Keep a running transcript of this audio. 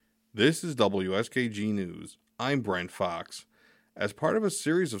This is WSKG News. I'm Brent Fox. As part of a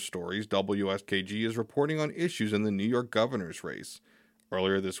series of stories, WSKG is reporting on issues in the New York governor's race.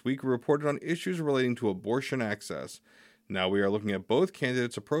 Earlier this week, we reported on issues relating to abortion access. Now we are looking at both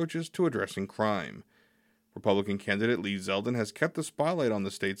candidates' approaches to addressing crime. Republican candidate Lee Zeldin has kept the spotlight on the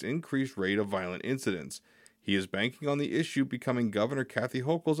state's increased rate of violent incidents. He is banking on the issue becoming Governor Kathy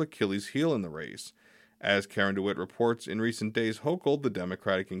Hochul's Achilles heel in the race. As Karen DeWitt reports, in recent days, Hochul, the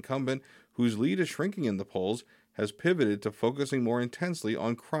Democratic incumbent, whose lead is shrinking in the polls, has pivoted to focusing more intensely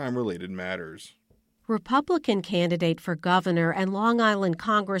on crime-related matters. Republican candidate for governor and Long Island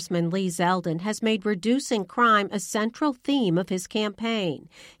Congressman Lee Zeldin has made reducing crime a central theme of his campaign.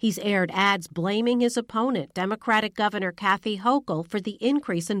 He's aired ads blaming his opponent, Democratic Governor Kathy Hochul, for the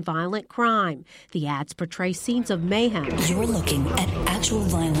increase in violent crime. The ads portray scenes of mayhem. You're looking at actual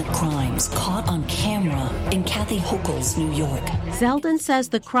violent crimes caught on camera in Kathy Hochul's New York. Zeldin says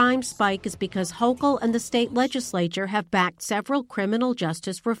the crime spike is because Hochul and the state legislature have backed several criminal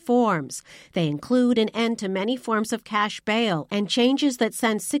justice reforms. They include an end to many forms of cash bail and changes that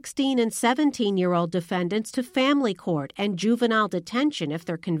send 16 and 17-year-old defendants to family court and juvenile detention if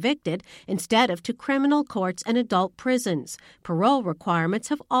they're convicted, instead of to criminal courts and adult prisons. Parole requirements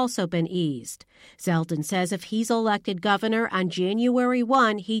have also been eased. Zeldin says if he's elected governor on January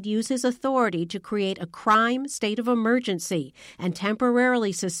 1, he'd use his authority to create a crime state of emergency and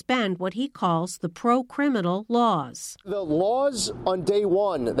temporarily suspend what he calls the pro-criminal laws. The laws on day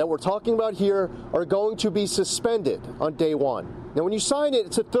one that we're talking about here are going to be suspended on day one. Now, when you sign it,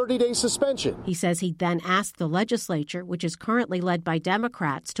 it's a 30-day suspension. He says he'd then ask the legislature, which is currently led by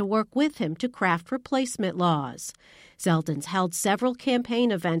Democrats, to work with him to craft replacement laws. Zeldin's held several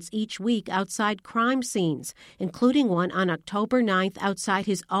campaign events each week outside crime scenes, including one on October 9th outside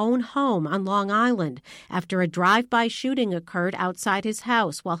his own home on Long Island, after a drive-by shooting occurred outside his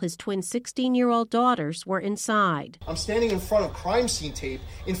house while his twin 16-year-old daughters were inside. I'm standing in front of crime scene tape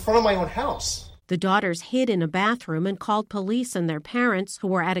in front of my own house. The daughters hid in a bathroom and called police and their parents, who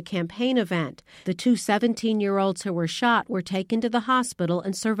were at a campaign event. The two 17-year-olds who were shot were taken to the hospital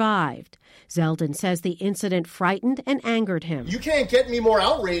and survived. Zeldin says the incident frightened and angered him. You can't get me more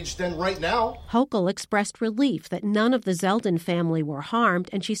outraged than right now. Hochul expressed relief that none of the Zeldin family were harmed,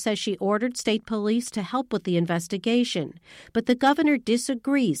 and she says she ordered state police to help with the investigation. But the governor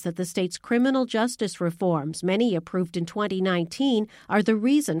disagrees that the state's criminal justice reforms, many approved in 2019, are the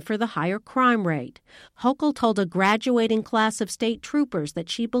reason for the higher crime rate. Hochul told a graduating class of state troopers that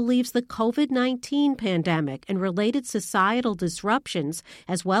she believes the COVID-19 pandemic and related societal disruptions,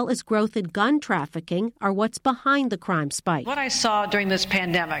 as well as growth in gun trafficking, are what's behind the crime spike. What I saw during this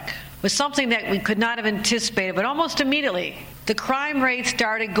pandemic was something that we could not have anticipated, but almost immediately, the crime rate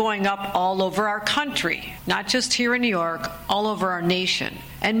started going up all over our country, not just here in New York, all over our nation.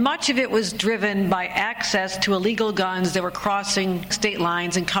 And much of it was driven by access to illegal guns that were crossing state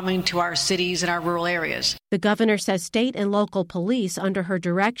lines and coming to our cities and our rural areas. The governor says state and local police under her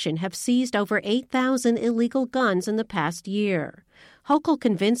direction have seized over 8,000 illegal guns in the past year. Hochul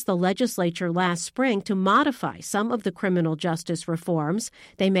convinced the legislature last spring to modify some of the criminal justice reforms.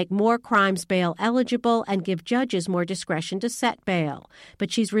 They make more crimes bail eligible and give judges more discretion to set bail.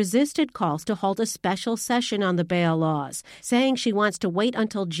 But she's resisted calls to hold a special session on the bail laws, saying she wants to wait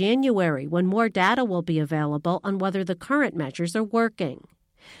until January when more data will be available on whether the current measures are working.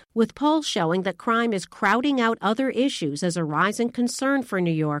 With polls showing that crime is crowding out other issues as a rising concern for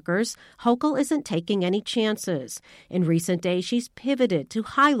New Yorkers, Hochul isn't taking any chances. In recent days, she's pivoted to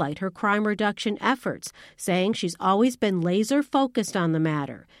highlight her crime reduction efforts, saying she's always been laser-focused on the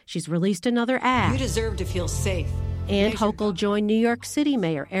matter. She's released another ad. You deserve to feel safe. And Hochul joined New York City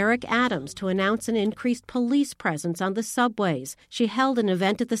Mayor Eric Adams to announce an increased police presence on the subways. She held an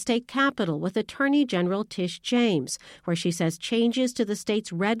event at the state capitol with Attorney General Tish James, where she says changes to the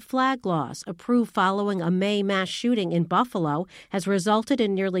state's red flag laws, approved following a May mass shooting in Buffalo, has resulted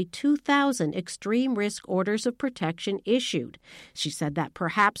in nearly 2,000 extreme risk orders of protection issued. She said that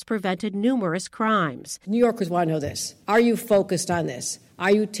perhaps prevented numerous crimes. New Yorkers want to know this. Are you focused on this? Are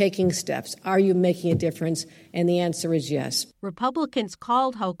you taking steps? Are you making a difference? And the answer is yes. Republicans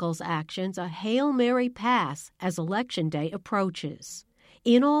called Hochul's actions a Hail Mary pass as Election Day approaches.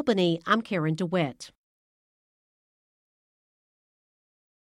 In Albany, I'm Karen DeWitt.